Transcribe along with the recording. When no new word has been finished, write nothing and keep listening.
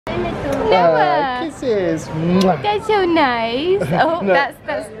Noah. Kisses. Mwah. That's so nice. Oh, No.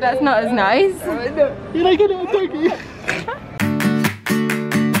 that's not as nice. No, you like a little doggy.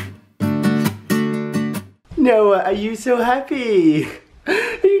 Noah, are you so happy?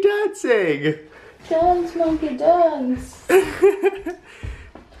 Are you dancing? Dance, monkey, dance.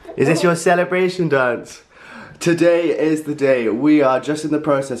 Is this your celebration dance? Today is the day. We are just in the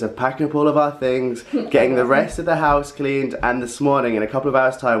process of packing up all of our things, getting the rest of the house cleaned, and this morning, in a couple of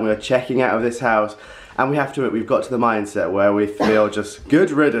hours time, we are checking out of this house. And we have to admit, we've got to the mindset where we feel just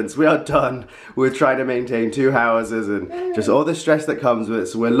good riddance. We are done with trying to maintain 2 houses and just all the stress that comes with it.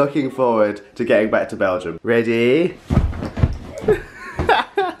 So we're looking forward to getting back to Belgium. Ready?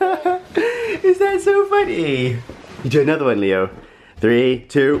 Is that so funny? You do another one, Leo. 3,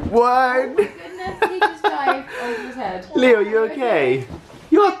 2, 1. Goodness, he just dived over his head. Leo, you okay?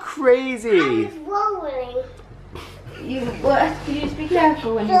 You're crazy. Rolling. You just be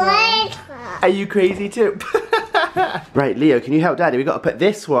careful when you roll. Are you crazy too? Right, Leo, can you help Daddy? We've got to put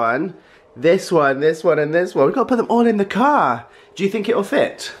this one, this one, this one, and this one. We've got to put them all in the car. Do you think it'll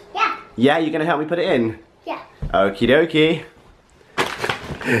fit? Yeah. Yeah, you're going to help me put it in? Yeah. Okie dokie.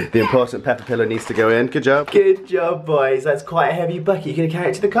 The important pepper pillow needs to go in. Good job. Good job, boys. That's quite a heavy bucket. You're going to carry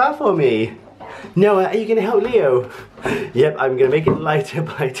it to the car for me? Noah, are you going to help Leo? Yep, I'm going to make it lighter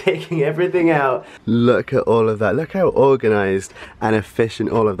by taking everything out. Look at all of that. Look how organised and efficient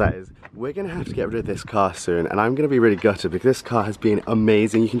all of that is. We're going to have to get rid of this car soon, and I'm going to be really gutted because this car has been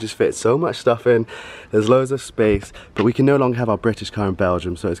amazing. You can just fit so much stuff in. There's loads of space, but we can no longer have our British car in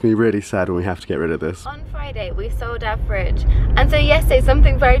Belgium, so it's going to be really sad when we have to get rid of this. On Friday, we sold our fridge, and so yesterday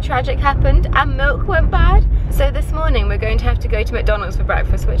something very tragic happened. Our milk went bad. So this morning we're going to have to go to McDonald's for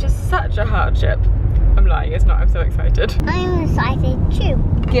breakfast, which is such a hardship. I'm lying, it's not. I'm so excited. I'm excited too.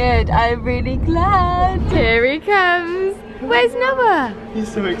 Good, I'm really glad. Here he comes. Where's Noah?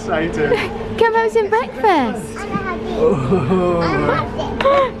 He's so excited. Come have some breakfast. Oh.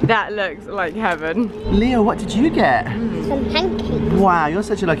 That looks like heaven. Leo, what did you get? Some pancakes. Wow, you're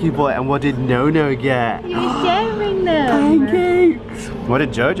such a lucky boy. And what did Nono get? You're sharing them. Pancakes. What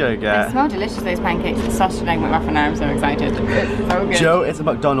did Jojo They get? smell delicious, those pancakes. It's sausage and egg McMuffin now. I'm so excited. It's so good. Jo is a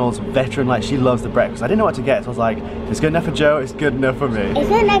McDonald's veteran, like she loves the breakfast. I didn't know what to get, so I was like, if it's good enough for Jo, it's good enough for me.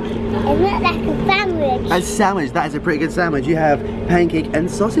 Isn't it like a sandwich? A sandwich, that is a pretty good sandwich. You have pancake and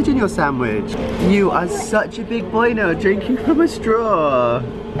sausage in your sandwich. You are such a big boy now, drinking from a straw.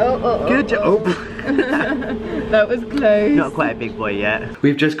 Good job. Oh. That was close. Not quite a big boy yet.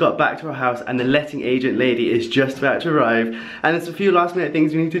 We've just got back to our house and the letting agent lady is just about to arrive. And there's a few last minute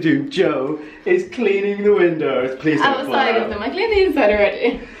things we need to do. Jo is cleaning the windows. Please don't fall Outside out. of them. I cleaned the inside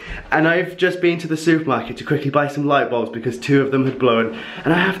already. And I've just been to the supermarket to quickly buy some light bulbs because 2 of them had blown.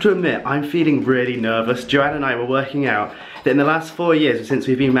 And I have to admit, I'm feeling really nervous. Joanne and I were working out that in the last 4 years since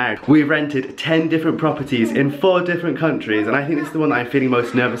we've been married, we've rented 10 different properties in 4 different countries. And I think this is the one that I'm feeling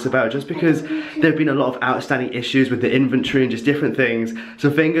most nervous about just because there have been a lot of outstanding issues with the inventory and just different things. So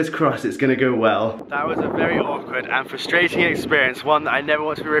fingers crossed it's gonna go well. That was a very awkward and frustrating experience, one that I never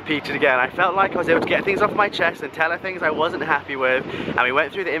want to be repeated again. I felt like I was able to get things off my chest and tell her things I wasn't happy with. And we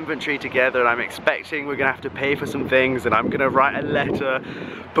went through the inventory together and I'm expecting we're gonna have to pay for some things and I'm gonna write a letter.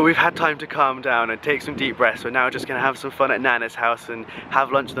 But we've had time to calm down and take some deep breaths. We're now just gonna have some fun at Nana's house and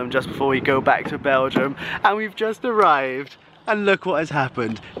have lunch with them just before we go back to Belgium. And we've just arrived and look what has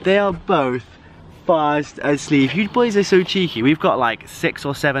happened. They are both fast asleep. You boys are so cheeky. We've got like 6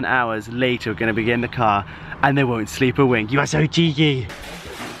 or 7 hours later we're gonna be in the car and they won't sleep a wink. You are so cheeky.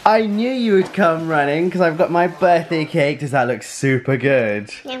 I knew you would come running because I've got my birthday cake. Does that look super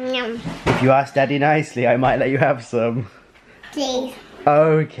good? Yum yum. If you ask Daddy nicely, I might let you have some. Please.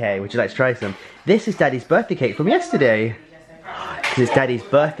 Okay, would you like to try some? This is Daddy's birthday cake from yesterday. This is Daddy's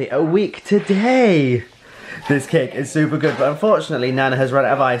birthday a week today. This cake is super good, but unfortunately Nana has run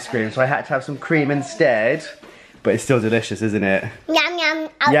out of ice cream, so I had to have some cream instead. But it's still delicious, isn't it? Yum yum.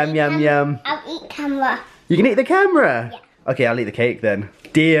 Yum yum yum. I'll eat camera. You can eat the camera? Yeah. Okay, I'll eat the cake then.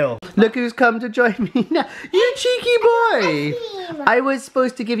 Deal. Look who's come to join me now. You cheeky boy. I was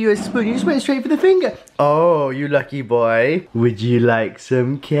supposed to give you a spoon. You just went straight for the finger. Oh, you lucky boy. Would you like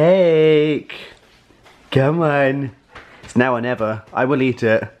some cake? Come on. It's now or never. I will eat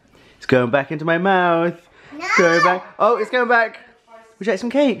it. It's going back into my mouth. No. Going back. Oh, it's going back. Would you like some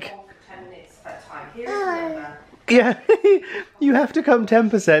cake? 10 minutes at a time. Here's the Yeah. You have to come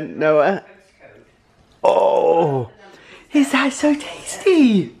 10%, Noah. Oh. Is that so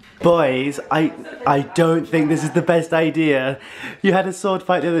tasty? Boys, I don't think this is the best idea. You had a sword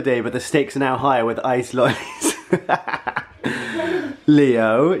fight the other day, but the stakes are now higher with ice lollies.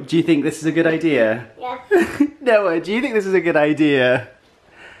 Leo, do you think this is a good idea? Yeah. Noah, do you think this is a good idea?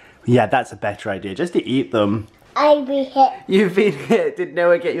 Yeah, that's a better idea, just to eat them. I'll be hit. You've been hit, did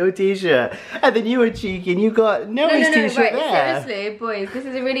Noah get your t-shirt? And then you were cheeky and you got Noah's t-shirt right, there. seriously, boys, this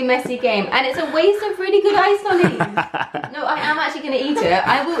is a really messy game. And it's a waste of really good ice lollies. No, I am actually going to eat it.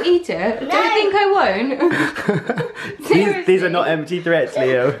 I will eat it. No. Don't think I won't. These are not empty threats,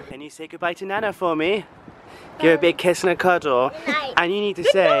 Leo. Can you say goodbye to Nana for me? Give her a big kiss and a cuddle. And you need to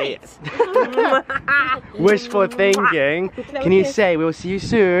say wishful thinking. Can you say we'll see you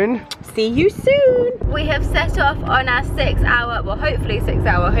soon? See you soon. We have set off on our 6 hour, well hopefully 6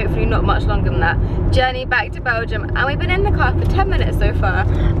 hour, hopefully not much longer than that, journey back to Belgium. And we've been in the car for 10 minutes so far.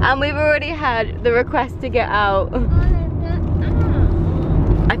 And we've already had the request to get out.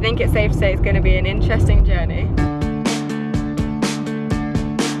 I think it's safe to say it's going to be an interesting journey.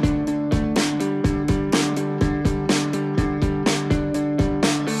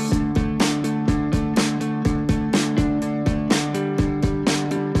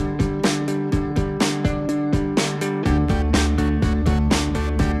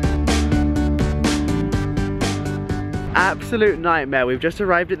 Absolute nightmare. We've just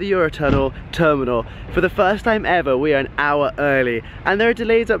arrived at the Eurotunnel terminal. For the first time ever, we are an hour early. And there are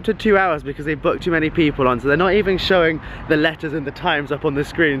delays up to 2 hours because they booked too many people on, so they're not even showing the letters and the times up on the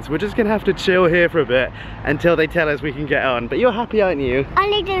screen. So we're just gonna have to chill here for a bit until they tell us we can get on. But you're happy, aren't you?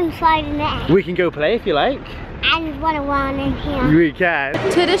 Only doing slide in there. We can go play if you like. I just want to run in here. We can.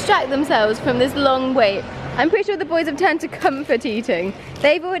 To distract themselves from this long wait, I'm pretty sure the boys have turned to comfort eating.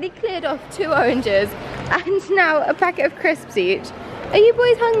 They've already cleared off 2 oranges and now a packet of crisps each. Are you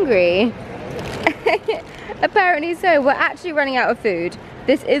boys hungry? Apparently so. We're actually running out of food.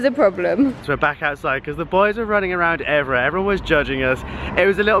 This is a problem. So we're back outside because the boys were running around everywhere. Everyone was judging us. It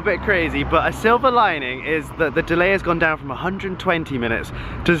was a little bit crazy, but a silver lining is that the delay has gone down from 120 minutes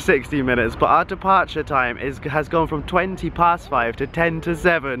to 60 minutes, but our departure time has gone from 20 past 5 to 10 to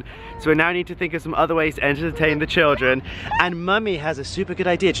 7. So we now need to think of some other ways to entertain the children. And Mummy has a super good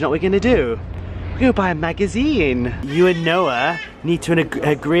idea. Do you know what we're gonna do? We're gonna buy a magazine. You and Noah need to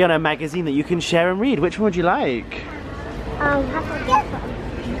agree on a magazine that you can share and read. Which one would you like?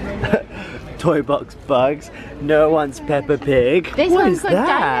 Toy Box Bugs. Noah wants Peppa Pig. This What one's is got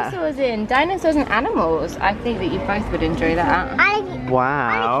that? dinosaurs in. Dinosaurs and animals. I think that you both would enjoy that.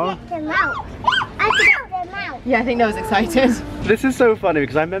 Wow. Yeah, I think Noah's excited. This is so funny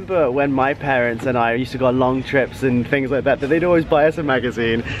because I remember when my parents and I used to go on long trips and things like that they'd always buy us a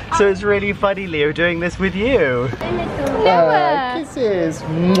magazine. So it's really funny, Leo, doing this with you. Noah! Kisses.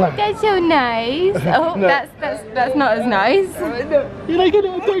 That's so nice. Oh, No. that's not as nice. You like a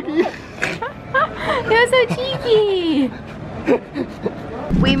little doggy? You're so cheeky.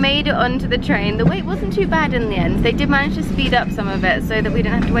 We made it onto the train. The wait wasn't too bad in the end. They did manage to speed up some of it so that we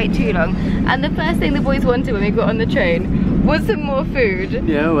didn't have to wait too long. And the first thing the boys wanted when we got on the train was some more food.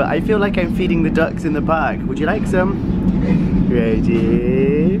 No, I feel like I'm feeding the ducks in the park. Would you like some?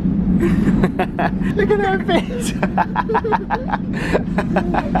 Ready? Look at that face.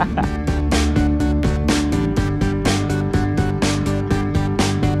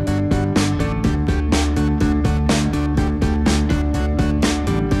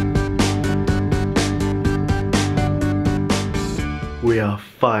 We are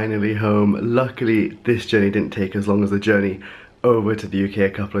finally home. Luckily, this journey didn't take as long as the journey over to the UK a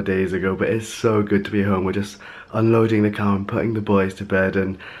couple of days ago, but it's so good to be home. We're just unloading the car and putting the boys to bed,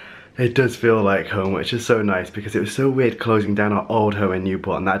 and it does feel like home, which is so nice because it was so weird closing down our old home in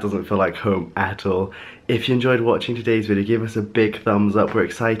Newport, and that doesn't feel like home at all. If you enjoyed watching today's video, give us a big thumbs up. We're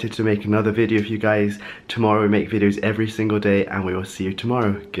excited to make another video for you guys. Tomorrow we make videos every single day, and we will see you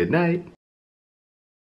tomorrow. Good night.